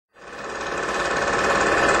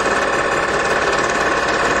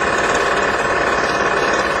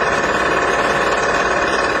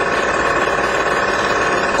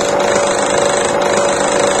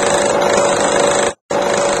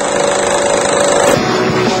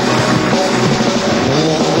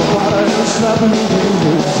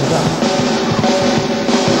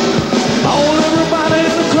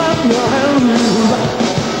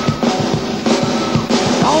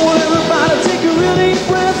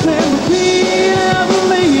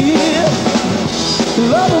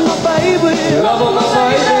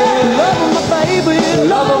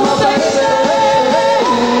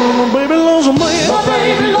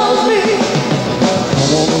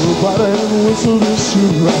to this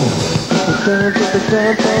right.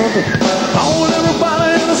 I want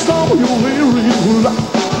everybody in the storm, you're real light.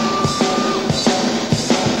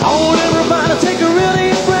 I want everybody to take a real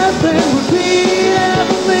deep breath and repeat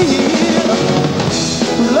after me.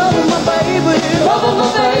 Loving my baby, loving my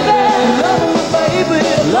baby, loving my baby,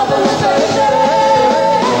 loving my baby.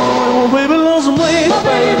 Oh, my baby loves me, my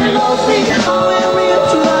baby loves me. Oh, every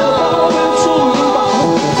inch like a ball into the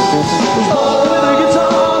ball. Was born with a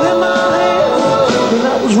guitar in my hand, and I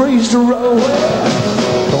was raised to roll.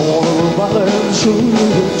 Don't want everybody to show you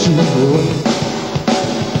what you know.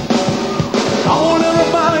 I want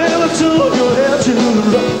everybody to tune your head to the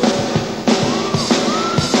left.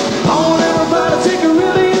 I want everybody to take a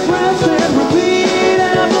really deep breath and repeat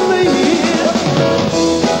after me.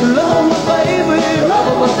 Love my baby,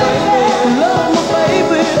 love my baby, love my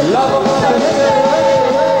baby, love my baby.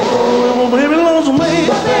 Oh, my baby loves me,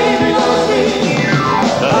 my baby loves me.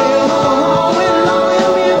 And all in the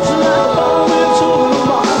into like a ball into the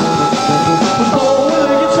bar. Was born with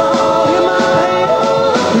a guitar in my hand,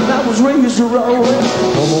 and I was raised to roll.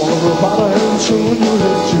 Come on, everybody, and show you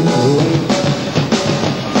that you know.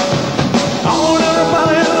 I want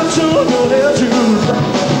everybody to tune your head to the right.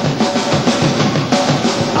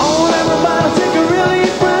 I want everybody to take a really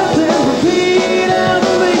deep breath and repeat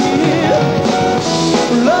after me.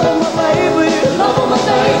 Love my baby, love my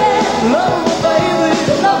baby, love my baby,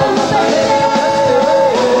 love my baby.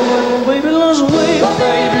 My baby loves me, my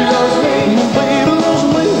baby loves me, my baby loves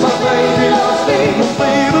me, my baby loves me, my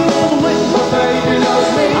baby loves me, my baby loves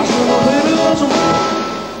me. I said my baby loves me.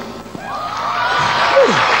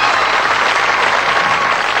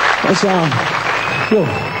 That's yo,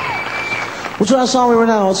 we'll try a song we were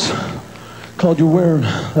now. It's called "You're Wearing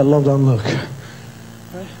That Love Don't Look."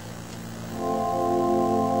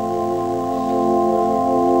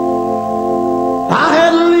 I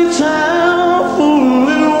had to leave town for a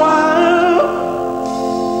little while.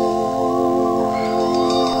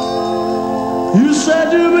 You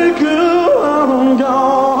said you'd be good when I'm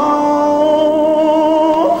gone,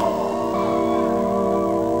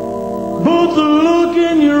 but the look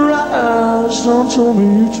in your eyes don't tell me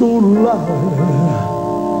you told a lie.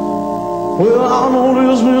 Well, I know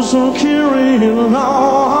there's been some carrying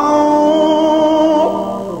on,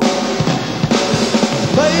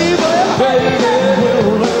 baby, baby.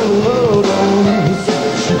 Well, that love don't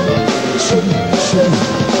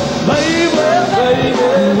baby, baby.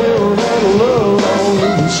 Well, that love don't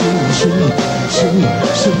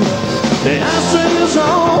I sing a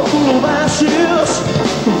song full of ashes,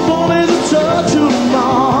 wanted to touch you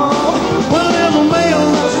tomorrow. Well, there's a man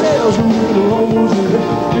that says you really owns it.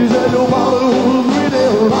 He said your body was really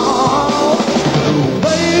wrong.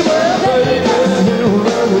 Baby, baby, we'll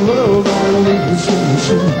never love on you.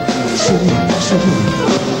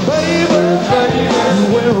 Baby, baby,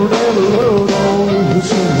 we'll never love on you.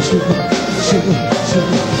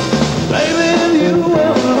 Baby, if you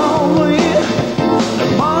ever lonely,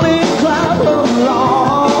 money and cloud of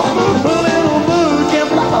law, a little bird can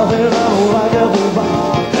fly and I don't like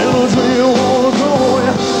everybody. And a tree won't grow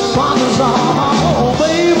and promise all,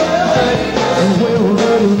 baby. We'll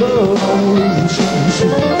let love on you.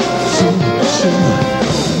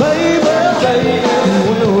 Baby,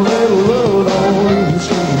 we'll let love on you.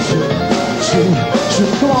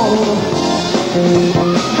 Come on.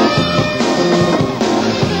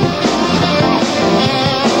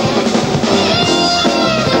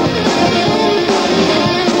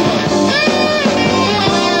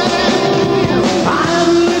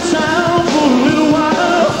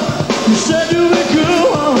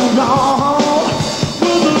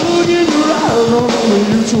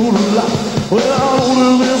 Well, I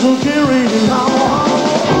know there's some carrying on,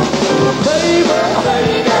 baby,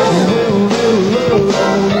 we'll love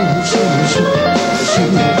on you,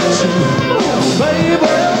 baby,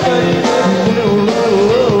 we'll love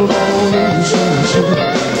on you,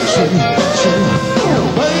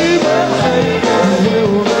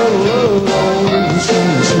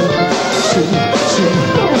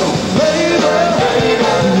 baby,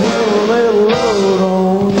 we'll love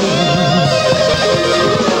on you.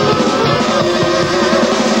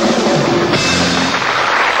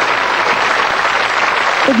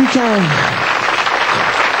 If you can,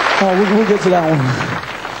 we'll get to that one.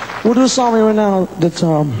 We'll do a song right now that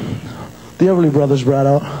the Everly Brothers brought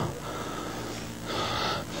out.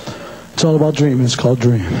 It's all about dreaming. It's called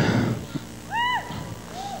Dream.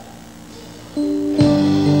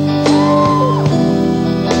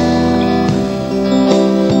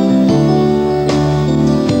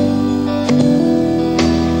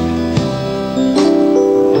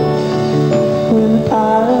 When I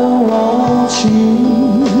want you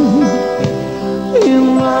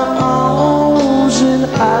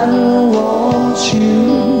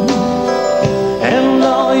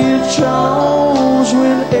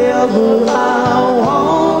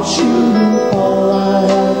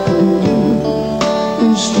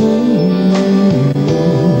dream,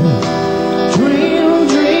 dream,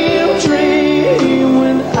 dream, dream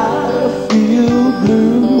when I feel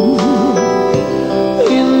blue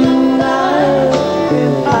in the night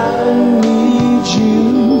and I need you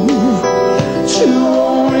to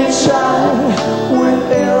hold me tight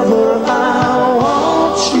whenever I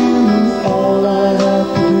want you. All I have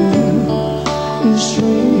to do is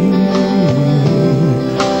dream.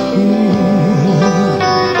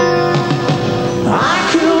 I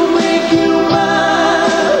could make you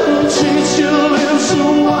mine, teach you to live so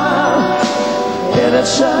wild,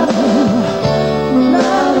 anytime,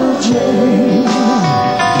 night or day.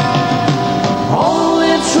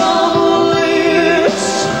 Only trouble is,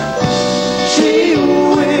 gee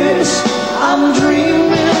whiz, I'm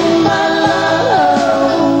dreaming my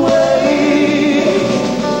life away.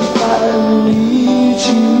 I need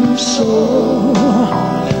you so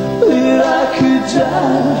that I could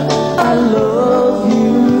die. I love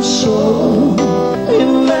you so,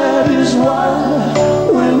 and that is why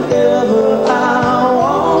whenever I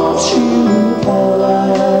want you, all I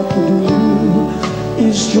have to do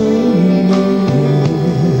is dream,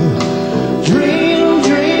 dream,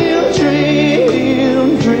 dream, dream,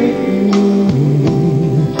 dream.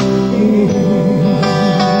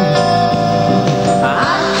 I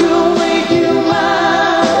could make you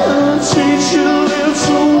mine, teach you to live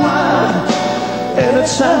so wild,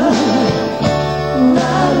 anytime,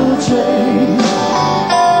 night or day.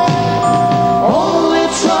 Only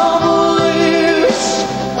trouble is,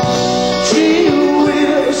 gee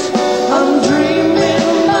whiz, I'm dreaming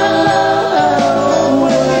my life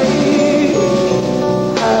away.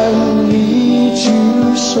 I need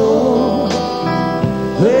you so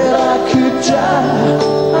that I could die.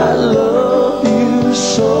 I love you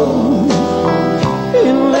so,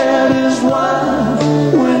 and that is why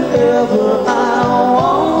whenever I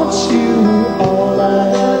want you, all I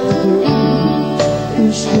have to do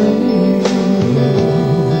is dream,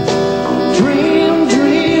 dream,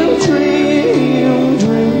 dream, dream,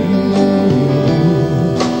 dream,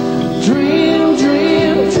 dream,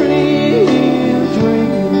 dream, dream, dream, dream,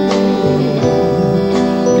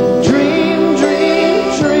 dream, dream,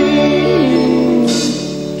 dream.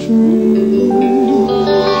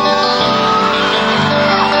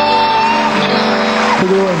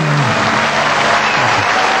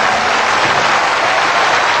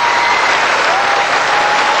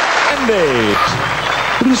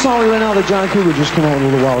 This song we ran out that John Cougar just came out with a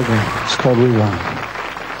little while ago. It's called Rewind.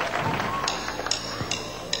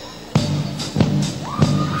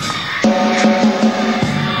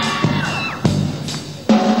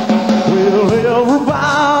 Well,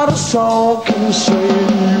 everybody's talking, saying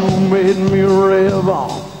you made me rev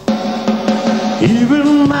on.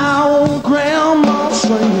 Even my old grandma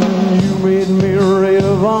saying you made me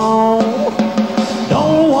rev on.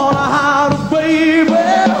 Don't wanna hide a baby,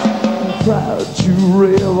 proud to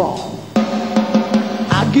rev on.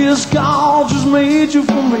 I guess God just made you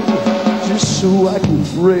for me, just so I could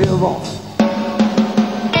rev on.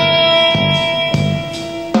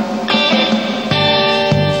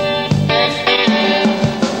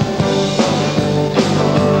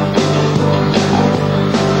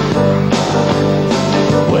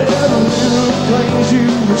 Well, the little things you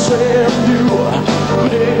said and do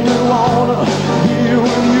make me wanna hear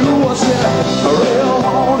when you said rev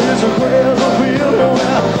on is a crazy feeling.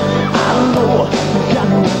 I know,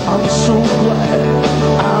 God, I'm so glad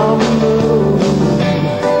I'm in love.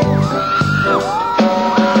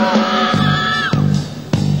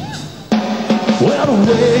 Well, the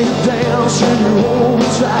way you dance and you hold me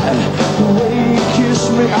tight, the way you kiss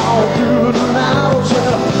me all through the night, I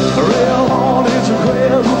said, real on is a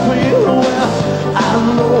crazy feeling. I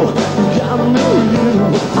know, God,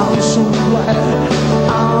 I'm so glad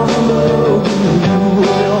I'm in love with you.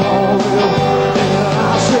 Real on, and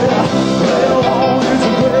I said, real on is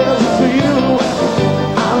a crazy feeling.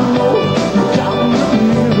 I know, God,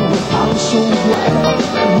 I'm so glad that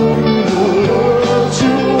you love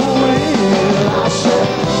to me. I said,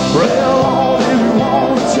 real on if you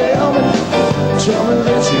want to tell me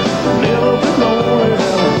that you never been lonely.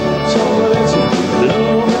 Tell me that you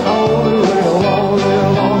love me only. Real on,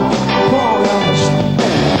 real on. Come on,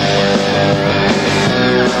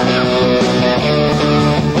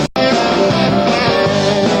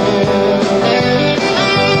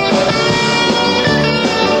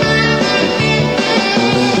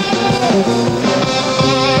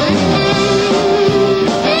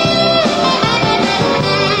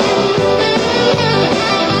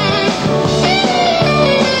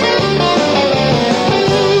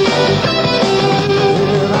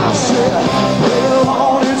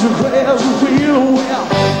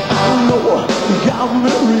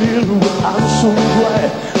 real, but I'm so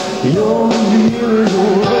glad you're real,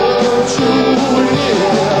 you're true.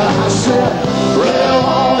 Yeah, I said, well,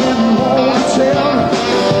 all you want to tell me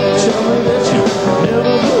that you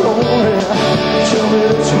never be lonely. Tell me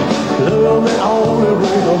that you love me only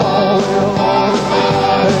when I'm all alone.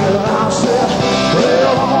 And I said,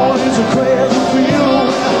 well, all is a crazy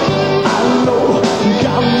feeling. I know you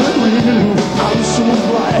got me real. I'm so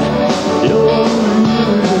glad you're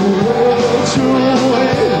real, true.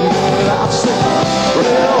 And I said,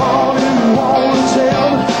 well, all you want to tell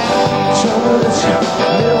me that you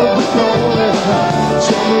never be lonely.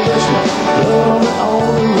 Tell me that you love me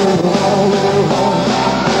only when I'm all alone.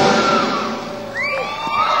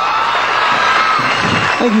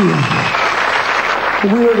 Thank you. We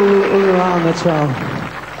heard a little earlier on that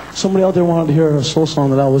somebody out there wanted to hear a soul song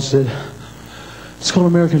that Elvis did. It's called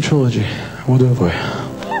American Trilogy. We'll do it for you.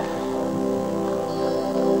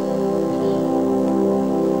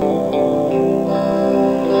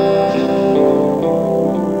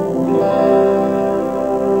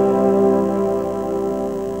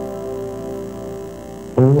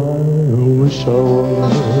 Oh, I wish I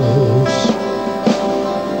was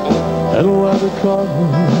and where the car.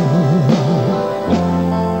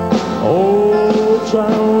 Oh,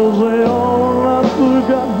 times they all not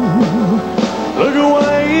forgotten. Look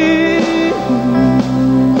away,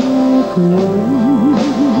 look away,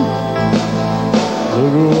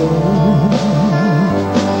 look away.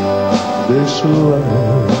 This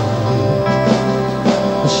life,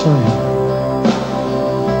 I say,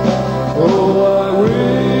 oh, I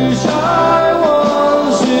wish I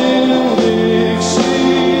was in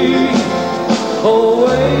Dixie,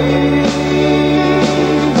 away,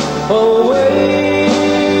 away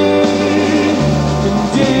in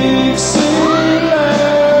Dixieland.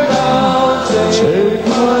 I'll take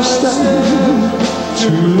my stand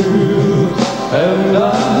to live and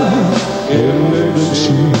die in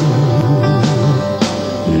Dixie.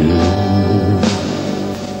 Yeah,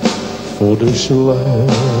 for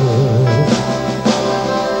Dixieland,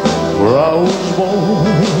 where I was born,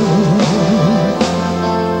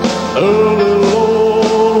 a little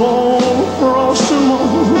old on a frosty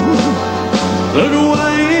morn. Look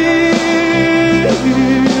away,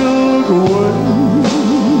 look away,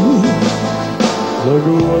 look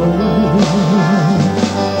away,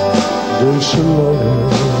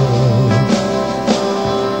 Dixieland.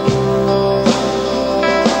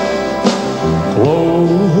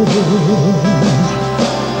 Glory,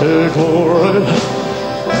 hey, glory,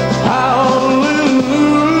 hallelujah.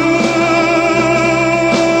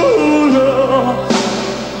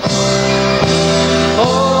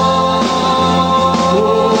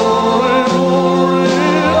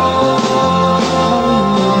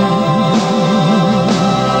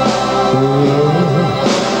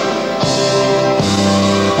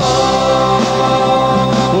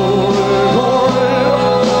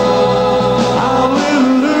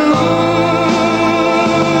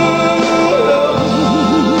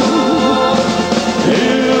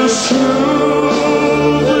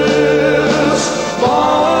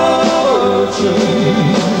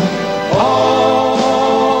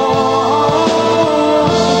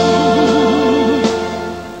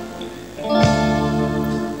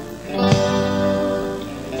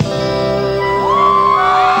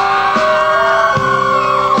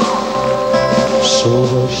 So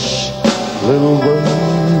hush, little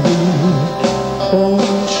baby,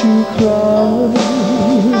 don't you cry.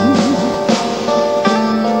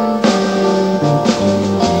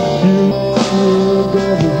 Your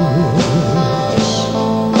daddy's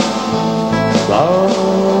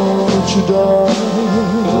about to die.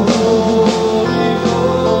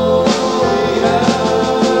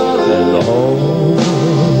 And all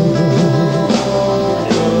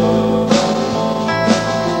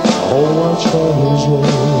my troubles will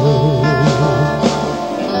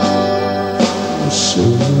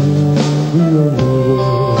soon be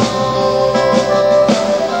over.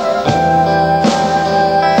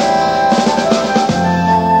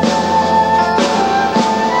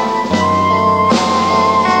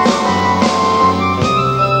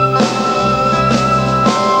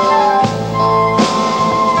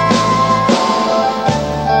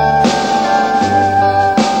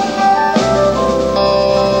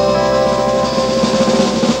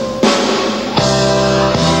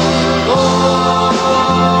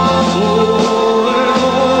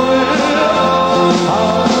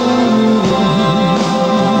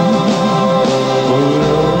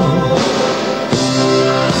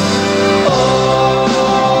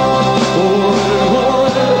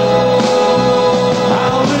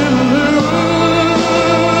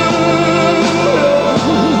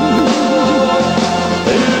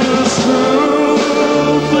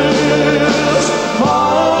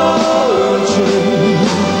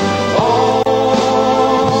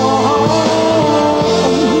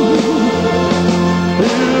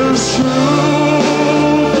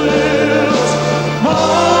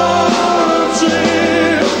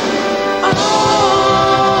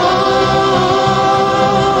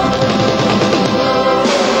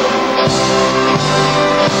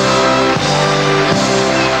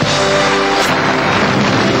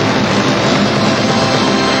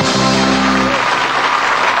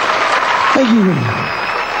 Thank you.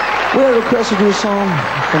 We had a request to do a song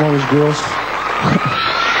from all these girls.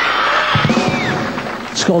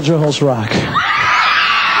 It's called Jailhouse Rock.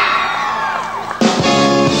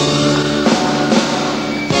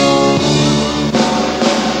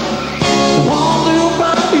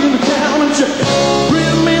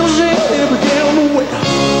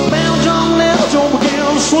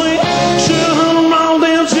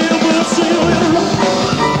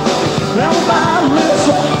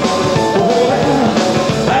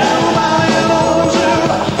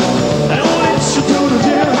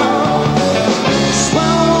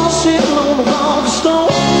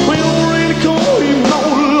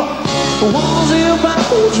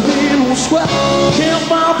 Can't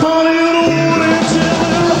buy party in the morning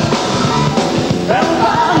till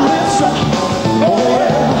everybody lives up. Oh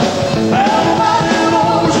yeah, everybody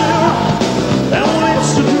knows it. And when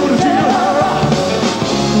it's to do the jailhouse,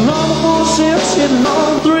 number 4, 6, hitting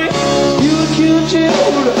on 3. You a cute chick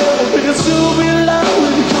with a elevator, still be alive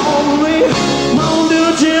when you call me. Mom do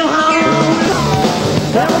the jailhouse.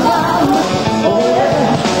 Everybody lives up. Oh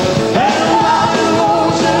yeah, everybody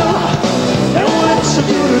knows it. And when it's to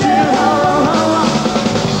do the jailhouse.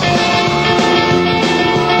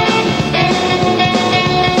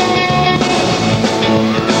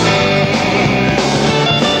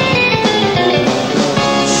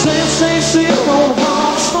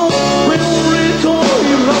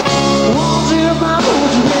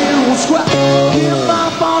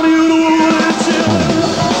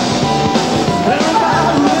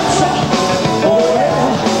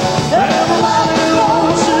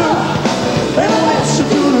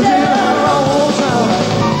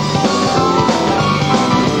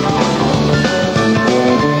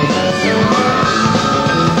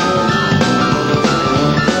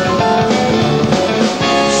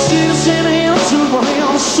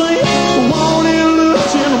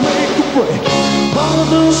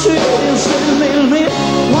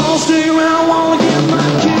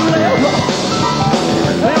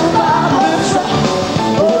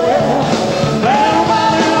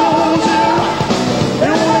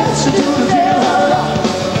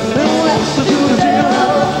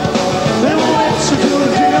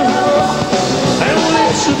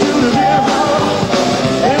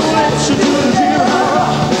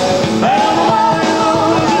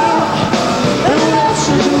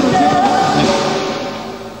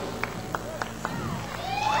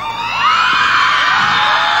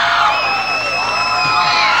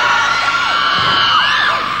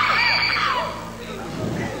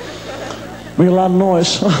 Make a lot of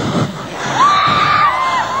noise.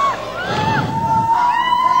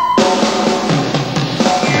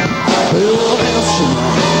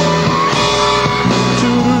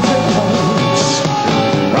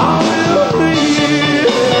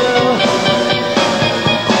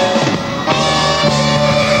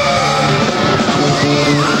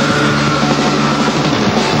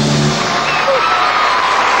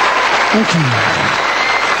 Thank you.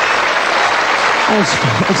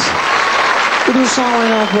 We do a song right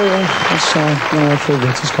now for you. That's one of my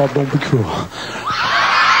favorites. It's called Don't Be Cruel.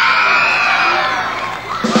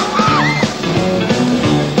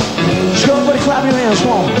 Let's go, everybody, clap your hands.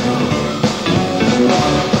 Come on.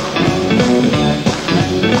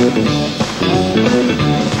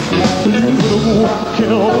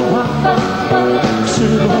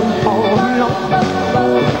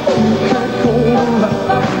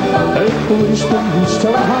 Police police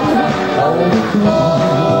tell her all the cool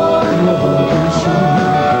love is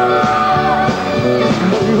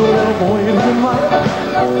you love waiting in my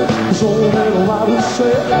so little I would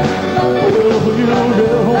say well you don't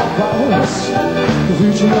get home by us the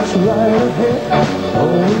future just right ahead all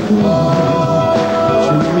the cool love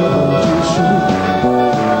is you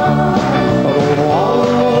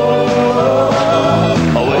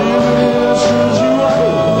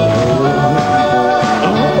I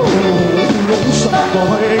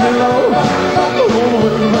don't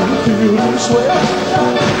know all the sweat,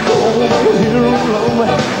 oh, here alone,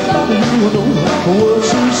 you know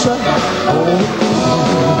what's inside. Oh,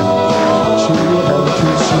 she will have to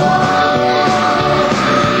see.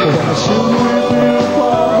 Why should we be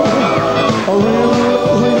apart? I really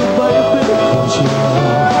love you, baby.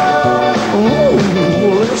 Oh,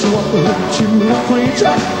 let's walk to the preach.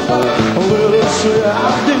 Well, let's say I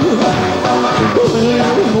do. Well, you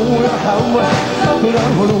know how much, but I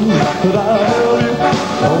know that I love you.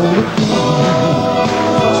 Oh,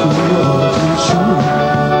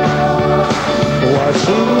 why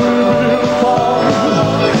should we be apart?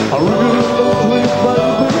 I really love you,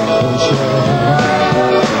 baby.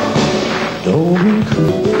 Don't be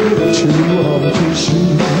cruel, too hard to see.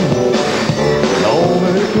 Don't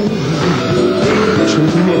be cruel.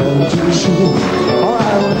 is you. All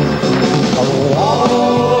right.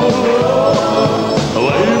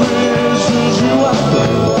 Baby, it's just you.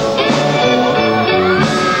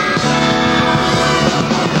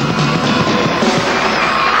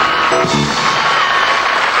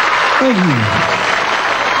 Thank you.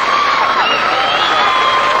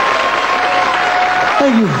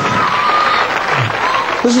 Thank you.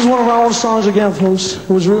 This is one of our own songs again, folks. It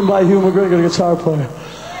was written by Hugh McGregor, the guitar player.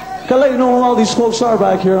 Gotta let you know who all these folks are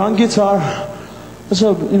back here. On guitar, let's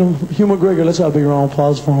have, Hugh McGregor, let's have a big round of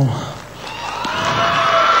applause for him.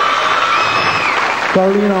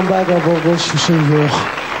 Darlene on backup vocals, she sings real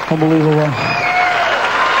unbelievable.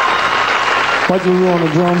 Michael Rue on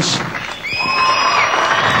the drums.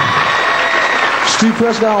 Steve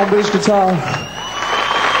Prescott on bass guitar.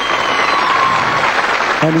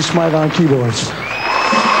 Andy Smythe on keyboards.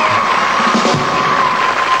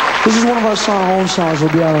 This is one of our own songs.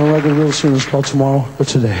 We'll be out on a record real soon. It's called Tomorrow or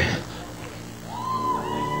Today.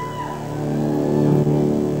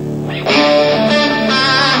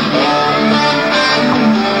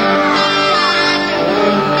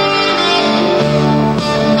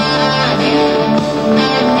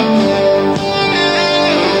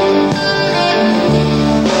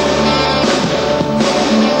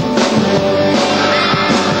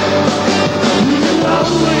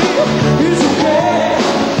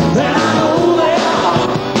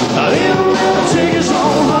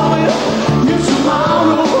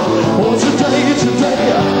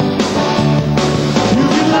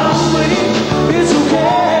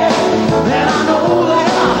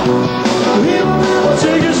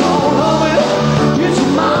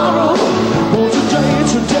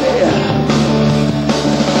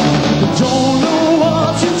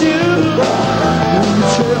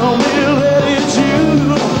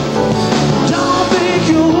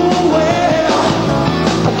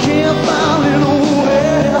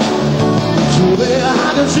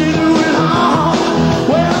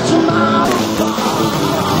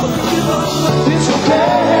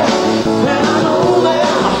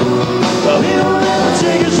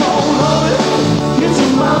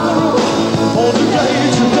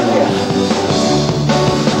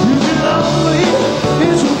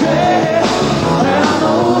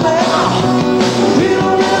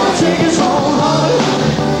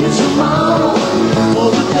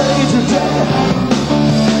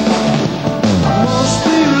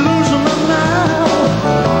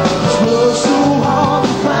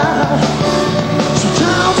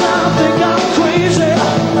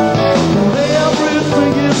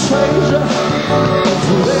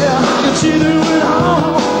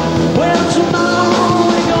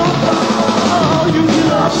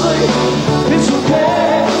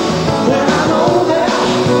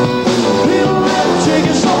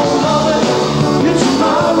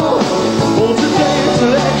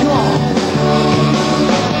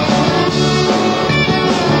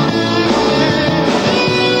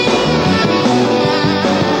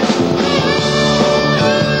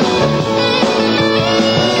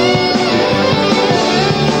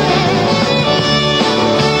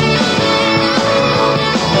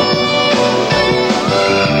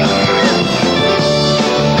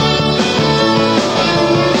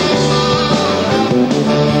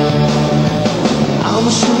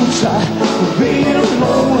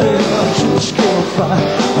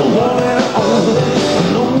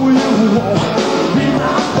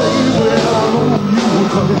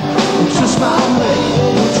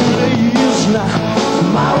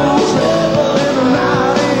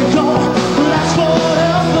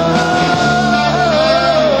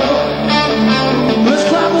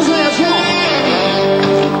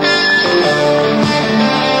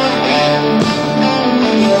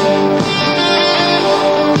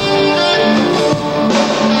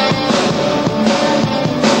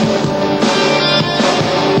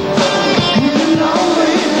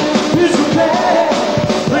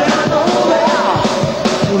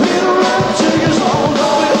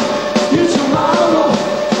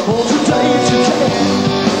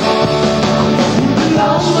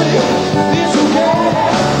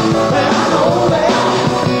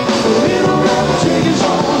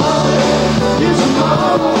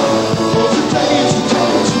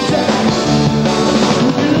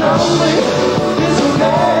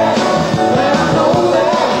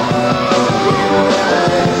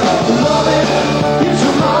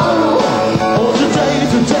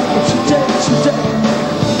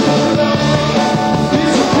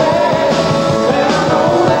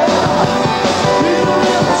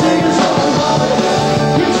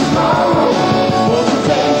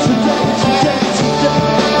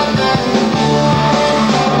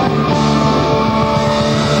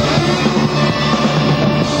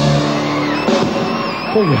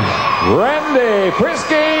 Randy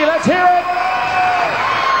Friskie, let's hear it.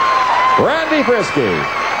 Randy Friskie.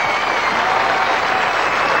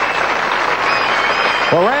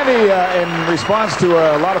 Well, Randy, in response to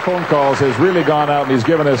a lot of phone calls, has really gone out and he's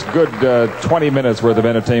given us good 20 minutes worth of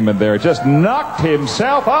entertainment there. Just knocked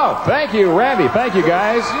himself out. Thank you, Randy. Thank you,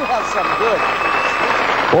 guys. You have something good.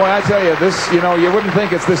 Boy, I tell you, this, you know, you wouldn't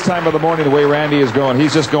think it's this time of the morning the way Randy is going.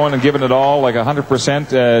 He's just going and giving it all, like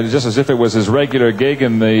 100%, just as if it was his regular gig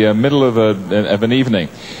in the middle of an evening.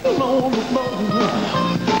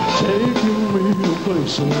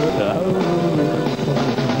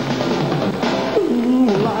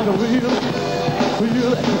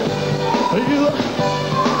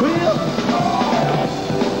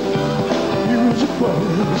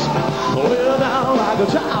 Well down like a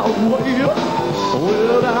child,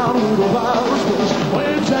 well down with the virus was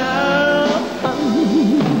way down.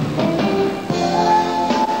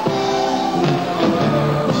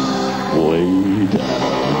 Way down.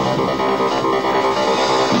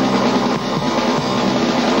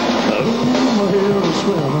 Oh, my head is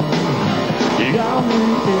swelling. You got me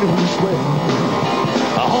in sweating.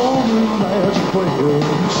 All the magic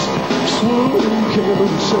prayers, swirling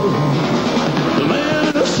carousel. The man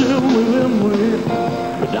is still within me,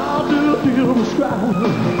 but I'll do feel the stride.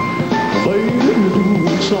 Baby, you're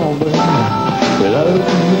doing something without you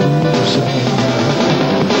saying.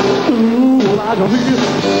 Ooh, well, I can feel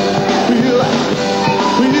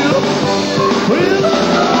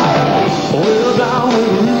well down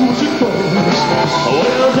with the music plays,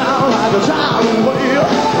 well down like a child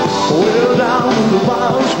well down with the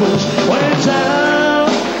virus was way down.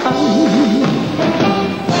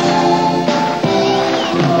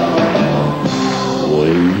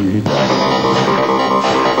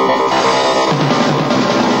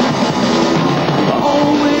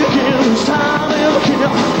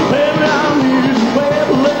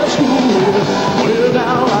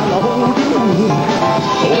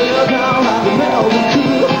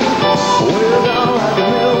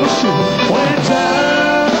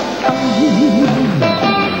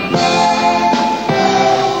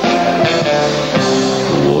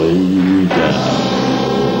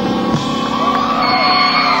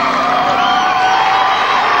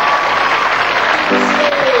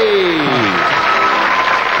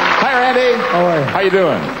 How you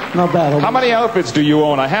doing? Not bad. How many outfits do you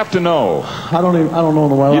own? I have to know. I don't know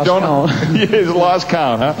the way. You don't know? He's lost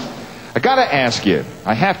count, huh? I gotta ask you.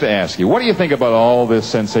 I have to ask you. What do you think about all this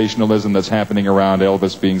sensationalism that's happening around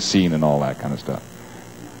Elvis being seen and all that kind of stuff?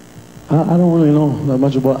 I don't really know that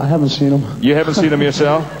much about. I haven't seen him. You haven't seen him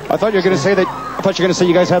yourself? I thought you were going to say that. I thought you were going to say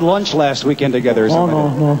you guys had lunch last weekend together. Or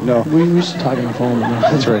something no. We used to talk on the phone.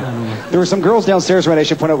 That's right. There were some girls downstairs, right? I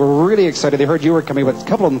should point out, were really excited. They heard you were coming, but a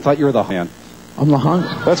couple of them thought you were the man. I'm the hunk.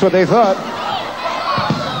 That's what they thought.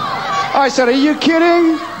 I said, are you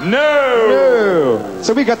kidding? No.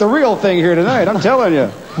 So we got the real thing here tonight, I'm telling you.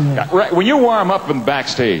 Right, when you warm up in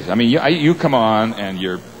backstage, I mean, you come on and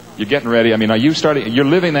you're getting ready. I mean, you're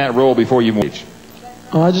living that role before you move.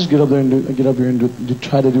 Oh, I just get up there and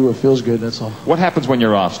try to do what feels good, that's all. What happens when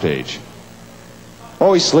you're off stage?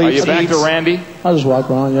 Oh, he sleeps. Are you back to Randy? I just walk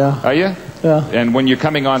around, yeah. Are you? Yeah. And when you're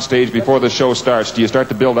coming on stage before the show starts, do you start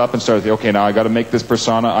to build up and start, okay, now I got to make this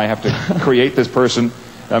persona, I have to create this person?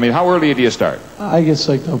 I mean, how early do you start? I get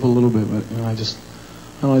psyched up a little bit, but you know, I just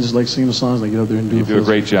like singing the songs and I get up there and do it. You do a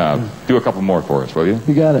great job. Yeah. Do a couple more for us, will you?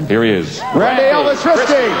 You got it. Here he is. Randy Elvis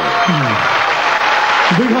Friskie.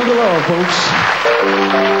 Big hug of love, folks.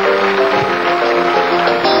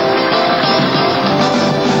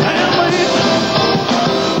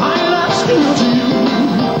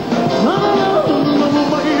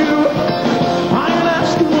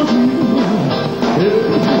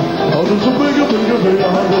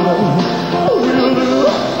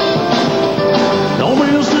 Don't be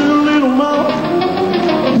a silly little mama.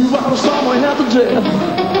 You ought to stop me at the jail.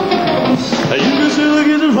 You can still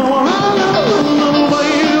get it from a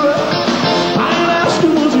baby. I ain't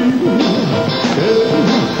asking what you do.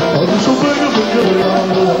 I'm just so big.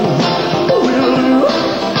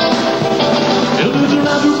 If it's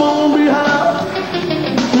not too born behind,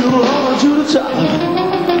 you'll run to the top.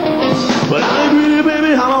 But I ain't really,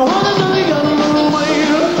 baby, how I wanna know you got a little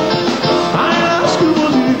baby. I ain't asking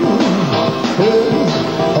what you do.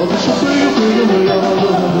 I'm just so big.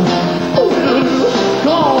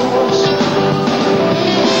 Come on.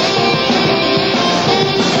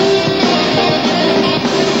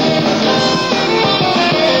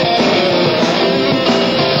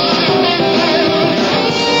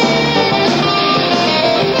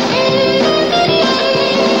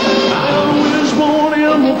 I wish more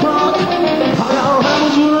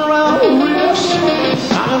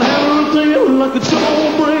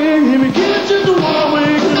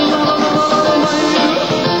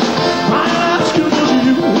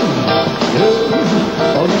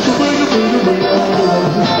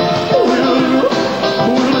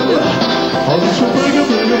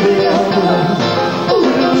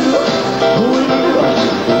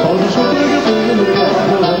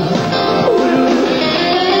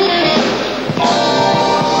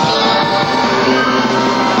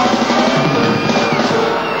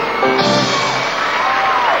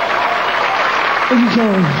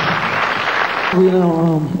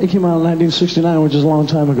It came out in 1969, which is a long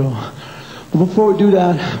time ago. But before we do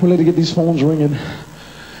that, we'd like to get these phones ringing,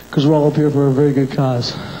 because we're all up here for a very good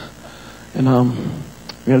cause. And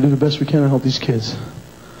we gotta do the best we can to help these kids.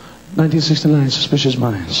 1969, Suspicious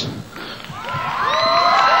Minds.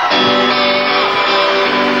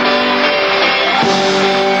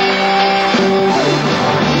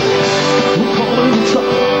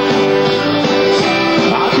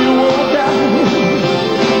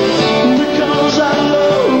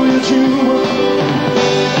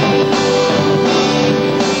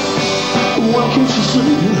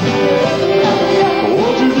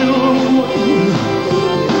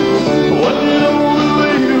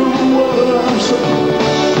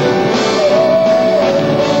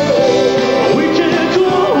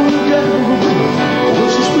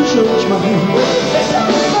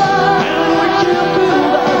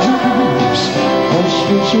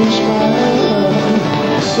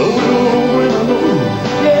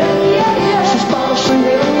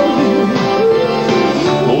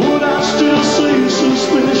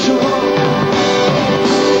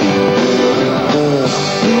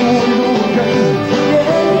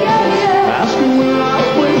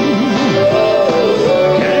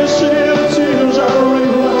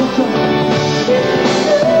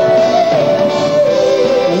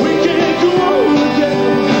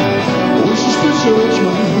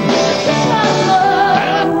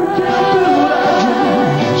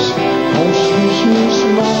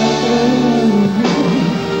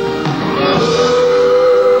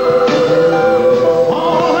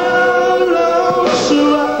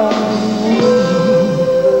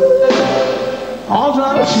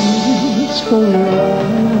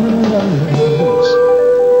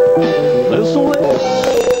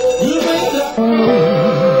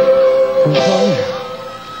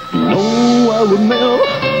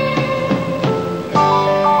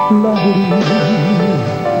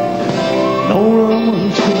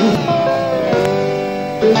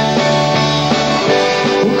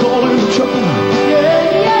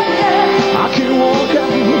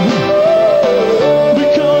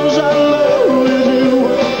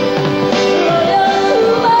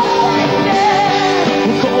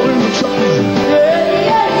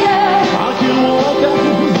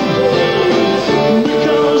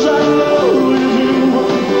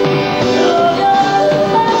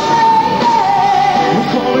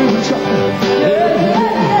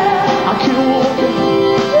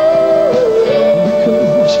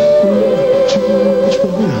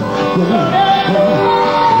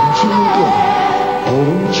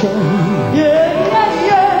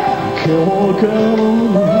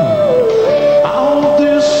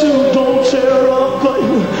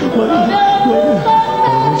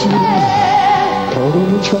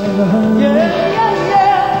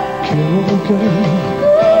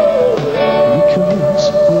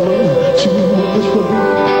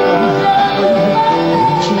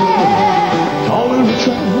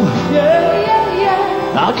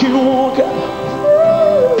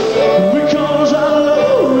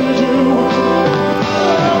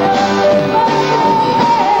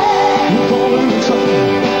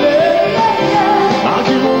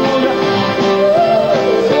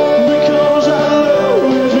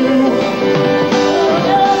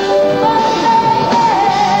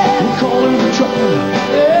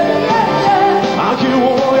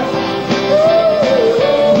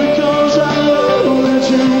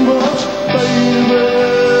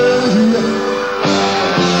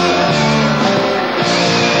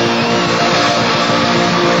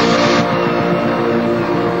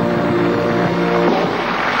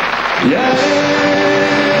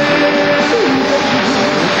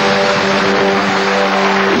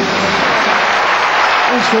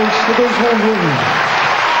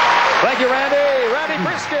 Thank you, Randy. Randy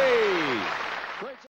Friskie.